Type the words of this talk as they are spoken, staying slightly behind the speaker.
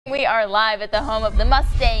We are live at the home of the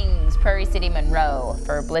Mustangs, Prairie City-Monroe,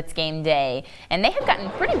 for Blitz Game Day. And they have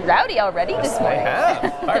gotten pretty rowdy already this morning. They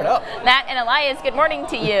have. Fired up. Matt and Elias, good morning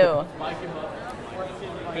to you.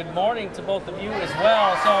 Good morning to both of you as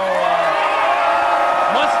well. So,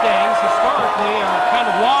 Mustangs historically are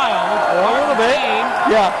kind of wild. A little bit.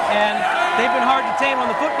 Yeah. And they've been hard to tame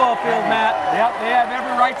on the football field, Matt. Yep, they have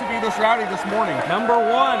every right to be this rowdy this morning. #1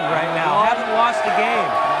 right now. Haven't lost a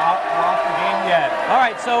game. Not lost the game yet. All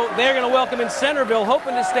right, so they're going to welcome in Centerville,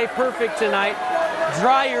 hoping to stay perfect tonight.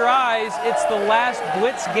 Dry your eyes. It's the last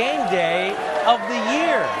Blitz Game Day of the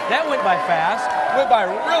year. That went by fast. Went by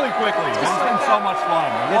really quickly. It's been so much fun.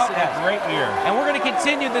 Yes, What it a has. great year. And we're going to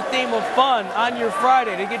continue the theme of fun on your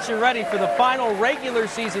Friday to get you ready for the final regular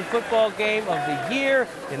season football game of the year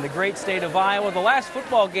in the great state of Iowa. The last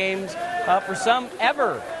football games for some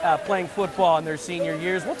ever playing football in their senior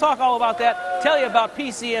years. We'll talk all about that. Tell you about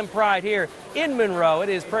PCM Pride here in Monroe. It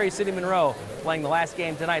is Prairie City-Monroe playing the last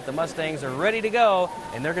game tonight. The Mustangs are ready to go,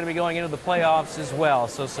 and they're going to be going into the playoffs as well.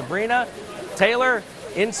 So Sabrina, Taylor,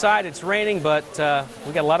 inside it's raining, but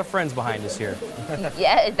we got a lot of friends behind us here.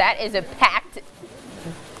 Yeah, that is a packed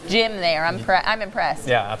gym there. I'm impressed.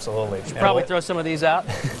 Yeah, absolutely. Should probably throw some of these out.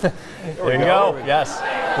 There you go. Yes.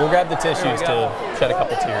 We'll grab the tissues to shed a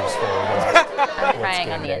couple tears for I'm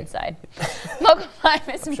crying on the inside. Local 5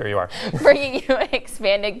 is Sure you are. bringing you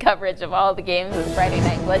expanded coverage of all the games of Friday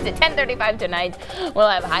Night Blitz at 10:35 tonight. We'll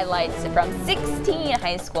have highlights from 16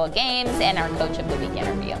 high school games and our Coach of the Week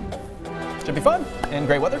interview. Should be fun and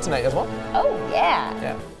great weather tonight as well. Oh, yeah.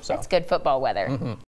 Yeah. So. That's good football weather.